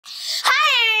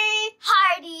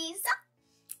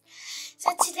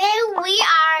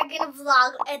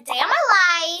vlog a day of my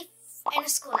life and a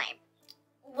school night,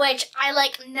 which I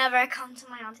like never come to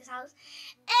my auntie's house,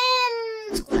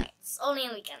 and school nights, only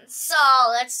on weekends. So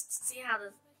let's see how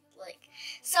this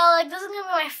this is gonna be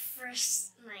my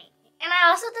first night. And I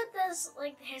also did this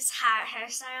his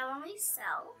hairstyle on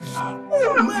myself.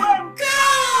 Oh my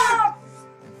god!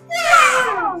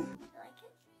 No! You like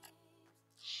it?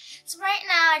 So right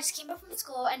now I just came back from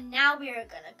school and now we are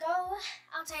gonna go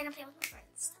outside and play with my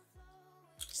friends.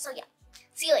 So yeah,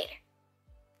 see you later.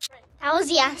 That was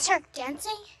the answer,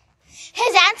 dancing?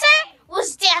 His answer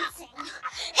was dancing.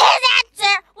 His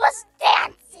answer was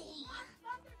dancing.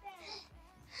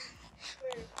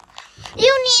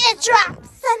 You need to drop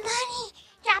some money.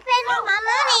 Drop in my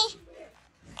money.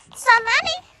 Some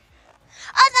money.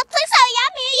 Oh, the place so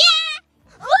yummy, yeah.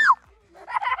 Ooh.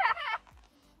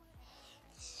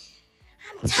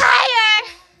 I'm tired.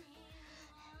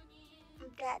 I'm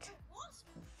dead.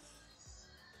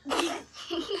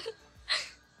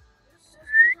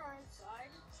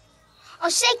 Oh,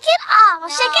 shake it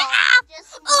off. Shake it off.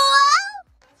 Oh.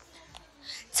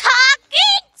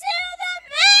 Talking to the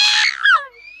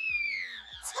moon.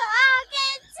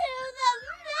 Talking to the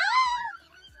moon.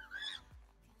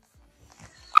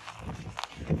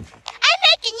 I'm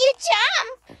making you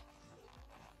jump.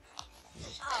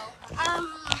 I'm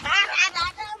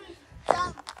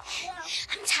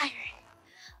tired.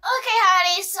 Okay,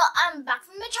 honey, so I'm back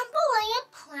from the trampoline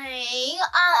playing.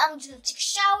 I'm just gonna take a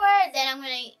shower, then I'm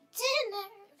gonna eat dinner.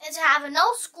 And to have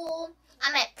no school,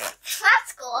 not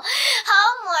school,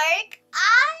 homework.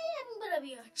 I am gonna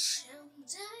be a chill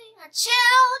day, a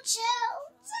chill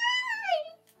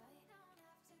day.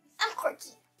 I'm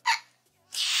quirky.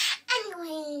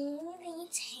 Anyway,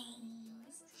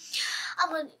 things. I'm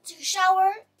gonna take a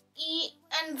shower, eat,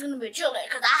 and it's gonna be a chill day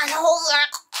because I had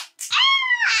homework.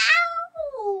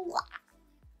 Ow!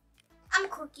 I'm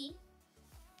quirky.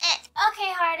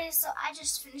 Okay, Hearties, so I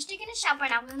just finished taking a shower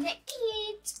and I'm gonna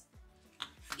eat.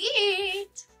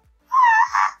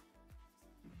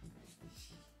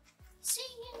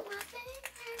 Singing my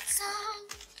favorite song.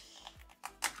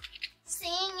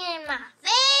 Singing my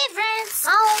favorite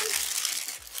song.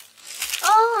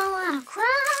 Oh, I wanna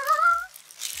cry.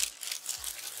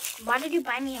 Why did you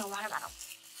buy me a water bottle?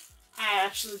 I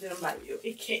actually didn't buy you.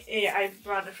 I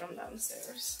brought it from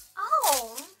downstairs.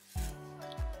 Oh.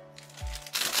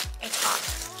 It's hot.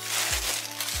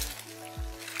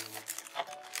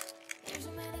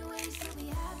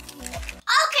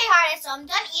 Okay, Hearties, so I'm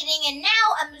done eating and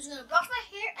now I'm just gonna brush my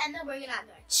hair and then we're gonna have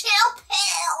a chill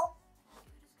pill.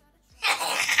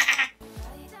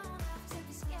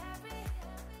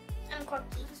 I'm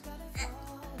quirky.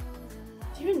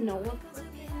 Do you even know what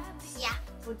quirky is? Yeah.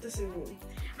 What does it mean?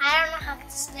 I don't know how to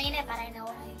explain it, but I know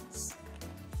what it is.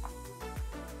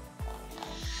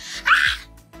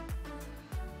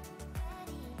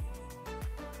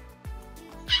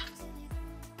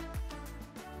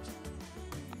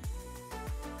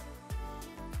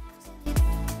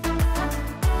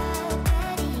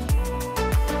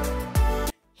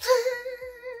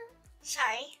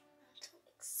 Sorry. I'm too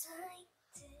excited.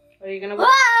 Are you gonna go?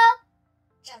 Whoa!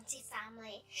 Jancy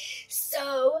family.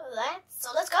 So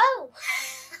let's go.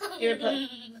 You're put.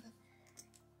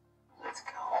 Let's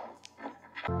go.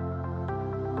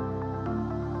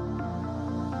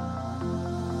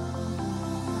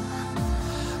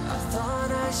 I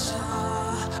thought I saw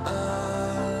a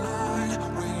light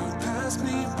when you passed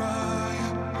me by.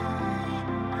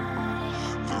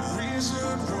 The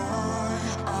reason why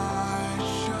I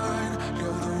shine,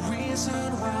 you're the reason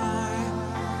why.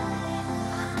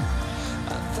 I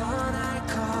thought I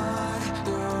caught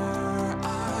your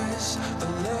eyes,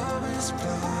 but love is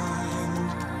blind.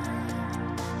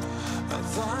 I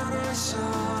thought I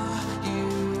saw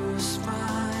you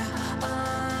smile.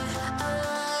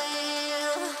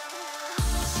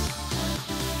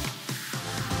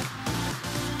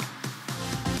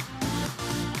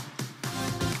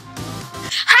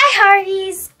 Hi,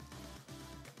 Hearties.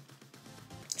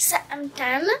 So I'm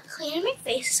done cleaning my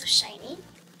face. It's so shiny.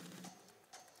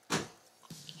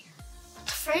 What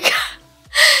the frick?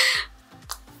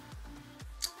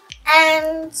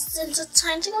 And since it's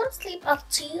time to go to sleep, I'll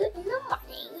see you in the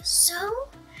morning. So,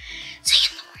 see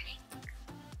you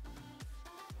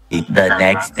in the morning. The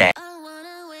next day. I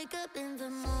wanna wake up in the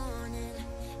morning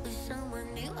with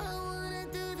someone new. I wanna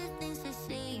do the things they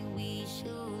say we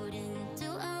shouldn't do.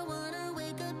 I wanna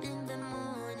wake up in the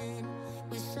morning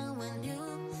with someone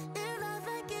new. Live life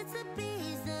like it's a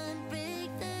prison, break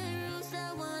the rules.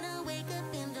 I wanna wake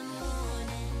up in the morning.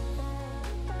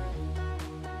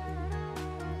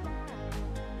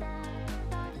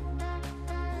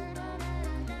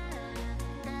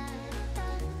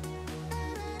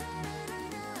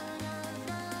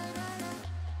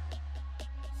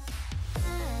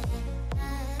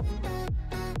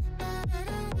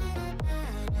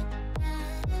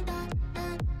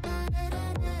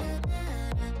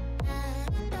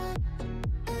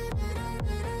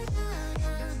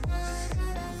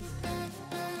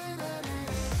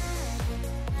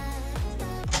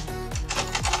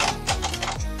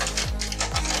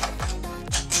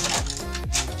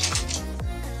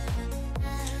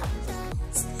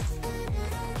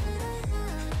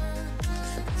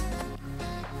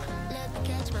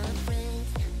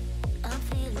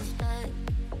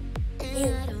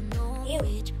 Ew.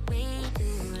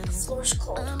 The floor's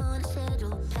cold. I'm on a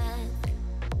settled path,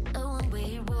 a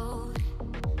one-way road,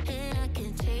 and I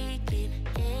can't take it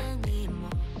anymore.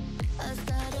 I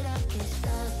started, I can't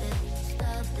stop it,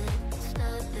 stop it,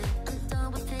 stop it. I'm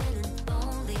done with feeling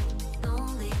lonely,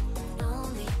 lonely,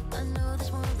 lonely. I know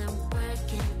there's more than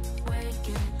working,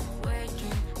 working,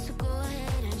 working. So go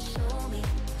ahead and show me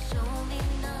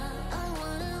now. I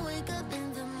wanna wake up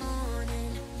in the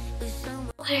morning with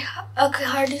someone. Okay,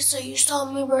 Hardy, so you saw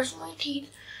me brush my teeth.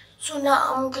 So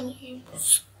now I'm gonna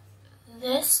use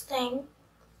this thing,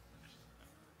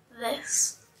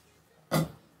 this, and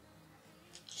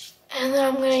then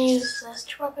I'm gonna use this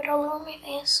to rub it all over my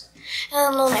face.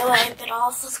 And then I wipe it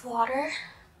off with water.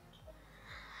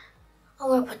 I'm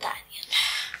gonna put that in.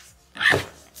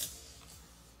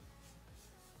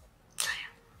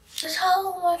 This is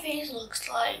how my face looks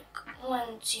like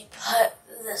once you put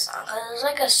this on. Cause it's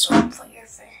like a soap for your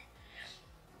face.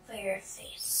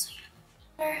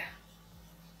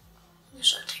 I'm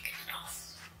just taking it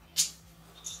off.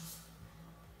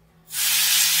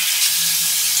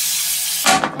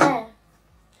 Then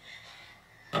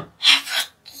I put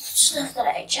the stuff that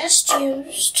I just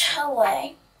used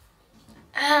away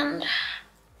and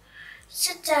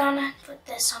sit down and put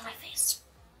this on my face.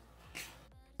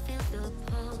 Feel the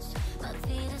pulse, my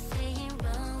feet are saying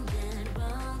round and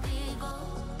round we go.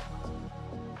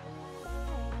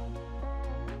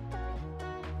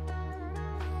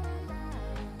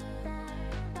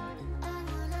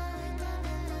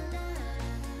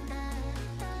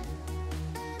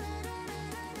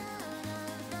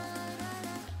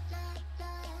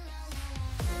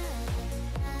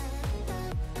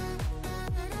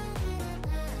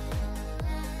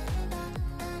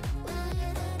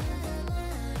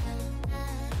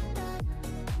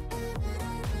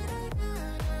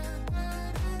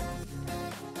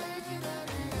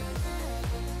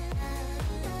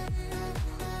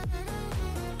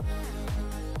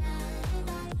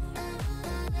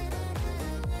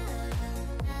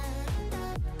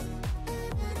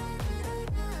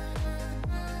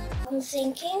 I'm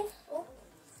thinking,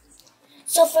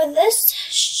 so for this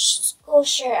school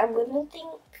shirt, I'm gonna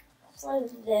think for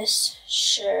this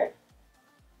shirt.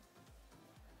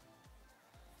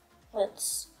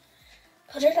 Let's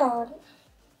put it on.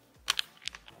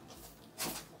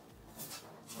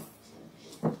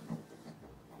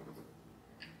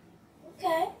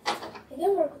 Okay, I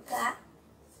can work with that.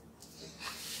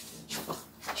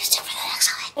 Just it for the next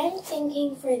one. I'm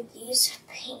thinking for these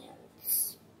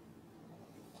pants.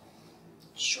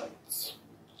 Shorts.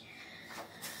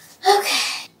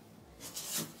 Okay.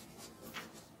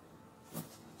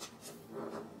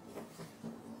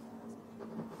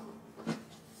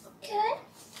 Okay.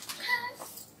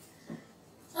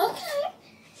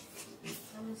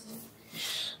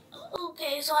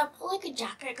 Okay, so I put like a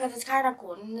jacket because it's kind of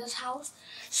cold in this house.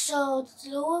 So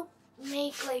we'll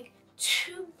make like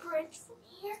 2 braids from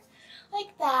here,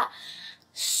 like that.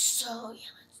 So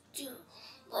yeah,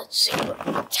 let's see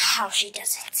how she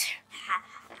does it.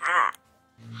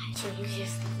 So you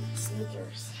use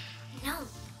sneakers. No.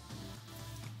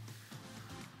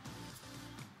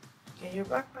 Get your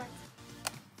backpack.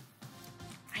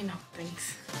 I know,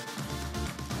 thanks.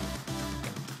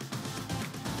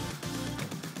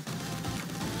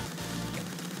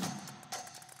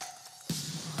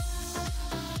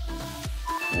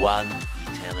 One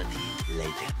eternity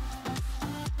later.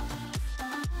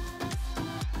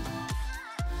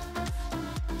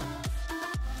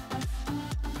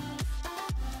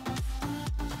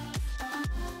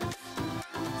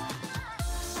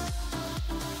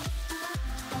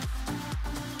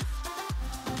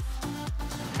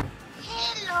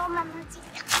 Hello,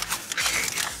 mamacita.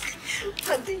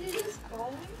 What did you just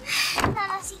call me?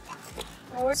 Mamacita.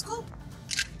 How was school?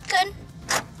 Good.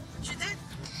 What you did?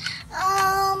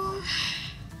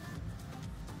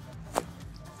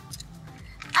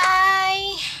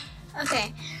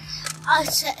 Okay.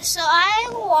 So I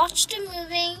watched a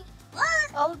movie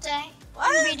all day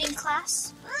in reading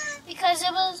class because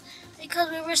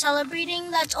we were celebrating.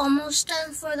 That's almost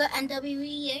done for the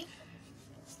NWEA.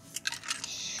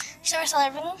 So we're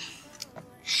celebrating.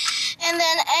 And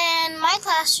then in my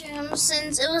classroom,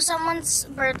 since it was someone's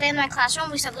birthday in my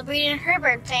classroom, we celebrated her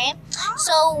birthday.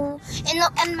 So in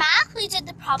math, we did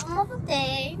the problem of the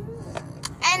day,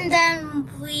 and then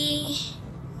we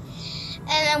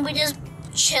just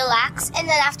chillaxed. And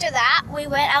then after that, we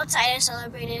went outside and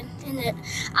celebrated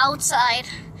outside.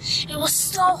 It was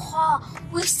so hot.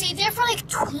 We stayed there for like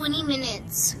 20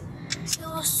 minutes. It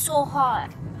was so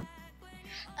hot.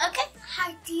 Okay,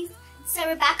 Hearties, so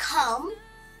we're back home.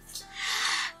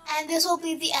 And this will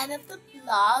be the end of the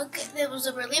vlog. There was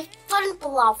a really fun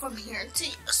vlog from here to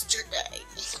yesterday.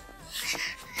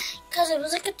 Because it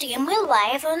was like a day in my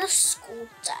life on a school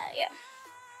day.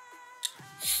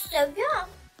 So yeah.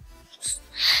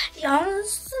 Y'all,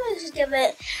 let's give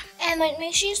it. And like,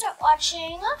 make sure you start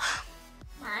watching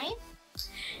my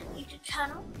YouTube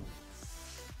channel.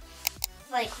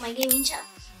 Like my gaming channel.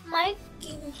 My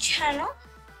gaming channel.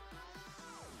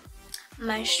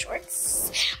 My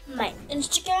shorts, my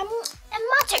Instagram, and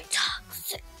my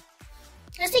TikToks.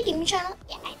 Did I say gaming channel?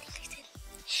 Yeah, I think I did.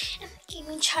 And my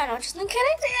gaming channel, just in case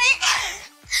I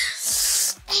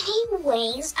did.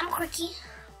 Anyways, I'm quirky.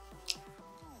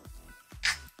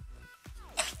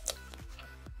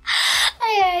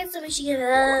 Alright, so make sure you give it a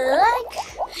like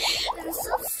and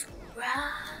subscribe.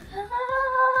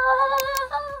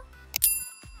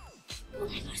 Oh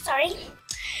my god, sorry.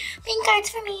 Pink cards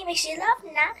for me. Make sure you love,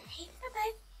 not hate.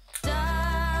 Bye-bye.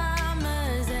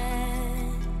 Summer's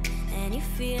end, and you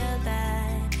feel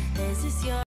that this is your